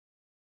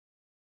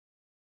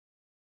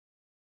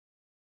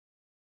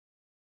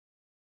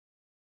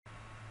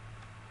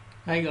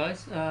Hey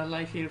guys,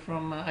 Leif here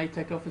from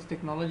iTech Office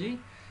Technology.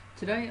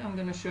 Today I'm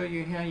going to show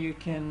you how you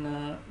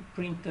can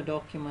print a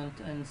document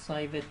and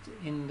save it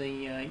in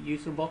the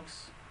user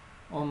box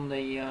on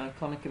the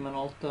Konica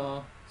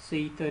Minolta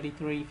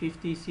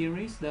C3350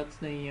 series. That's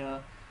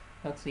the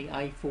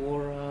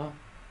A4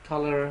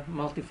 color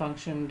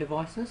multifunction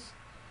devices.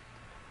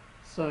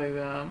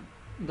 So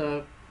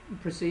the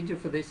procedure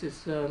for this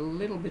is a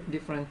little bit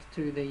different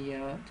to the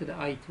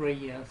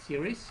A3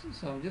 series.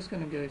 So I'm just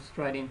going to go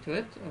straight into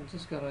it. I've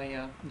just got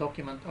a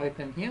document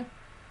open here,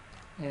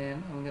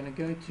 and I'm going to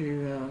go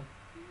to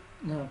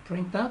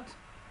print that.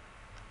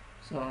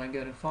 So I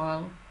go to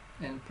File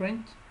and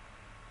Print.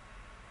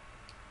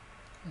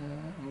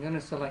 I'm going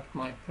to select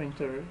my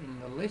printer in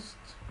the list,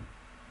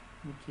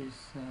 which is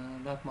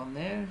that one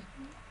there,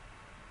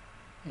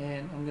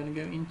 and I'm going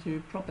to go into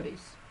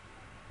Properties.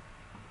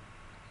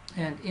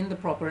 And in the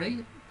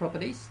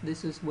properties,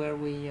 this is where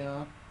we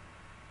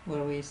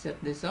set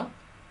this up.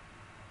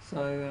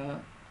 So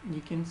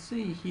you can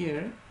see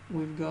here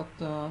we've got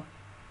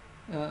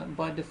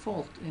by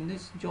default in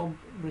this job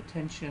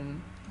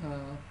retention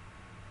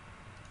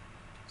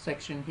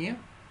section here,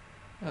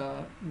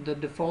 the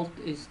default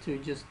is to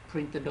just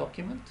print the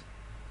document.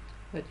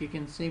 But you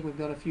can see we've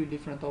got a few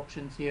different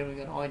options here.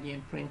 We've got ID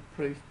and print,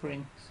 proof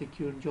print,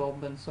 secure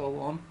job, and so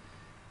on,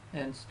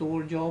 and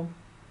store job.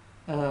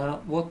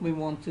 What we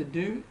want to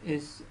do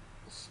is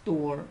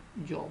store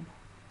job.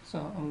 So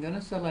I'm going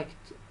to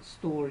select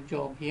store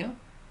job here,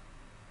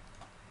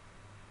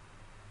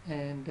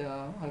 and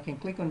I can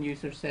click on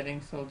user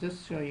settings. So I'll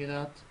just show you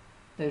that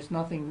there's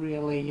nothing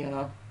really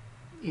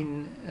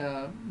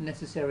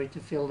necessary to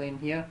fill in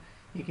here.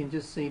 You can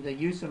just see the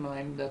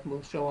username that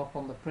will show up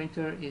on the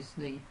printer is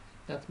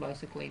that's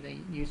basically the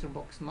user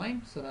box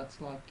name. So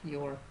that's like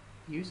your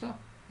user,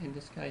 in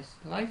this case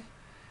Leif.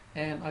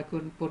 And I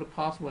could put a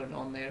password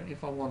on there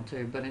if I want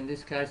to, but in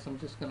this case I'm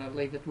just going to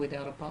leave it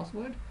without a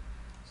password.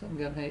 So I'm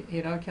going to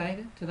hit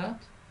OK to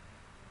that.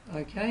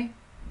 OK,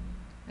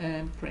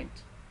 and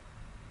print.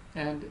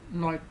 And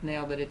note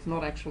now that it's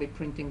not actually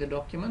printing the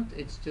document,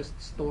 it's just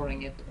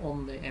storing it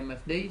on the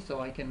MFD,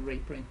 so I can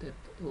reprint it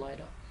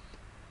later.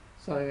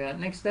 So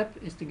next step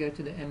is to go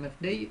to the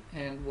MFD,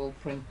 and we'll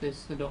print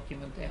this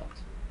document out.